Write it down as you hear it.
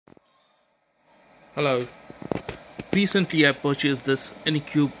Hello. Recently I purchased this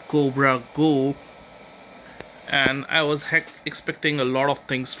Anycubic Kobra Go and I was expecting a lot of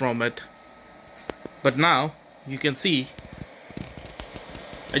things from it. But now you can see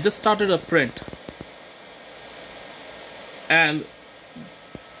I just started a print and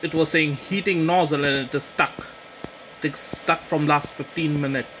it was saying heating nozzle and it is stuck. It's stuck from last 15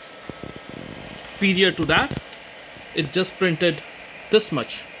 minutes. Period to that, it just printed this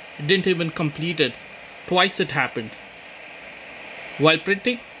much. It didn't even complete it. Twice it happened. While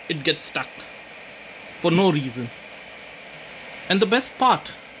printing, it gets stuck for no reason. And the best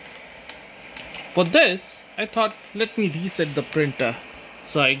part, for this, I thought, let me reset the printer.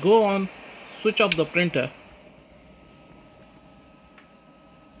 So I go on, switch off the printer,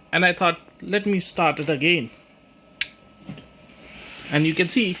 and I thought, let me start it again. And you can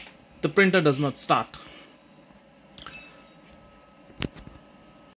see the printer does not start.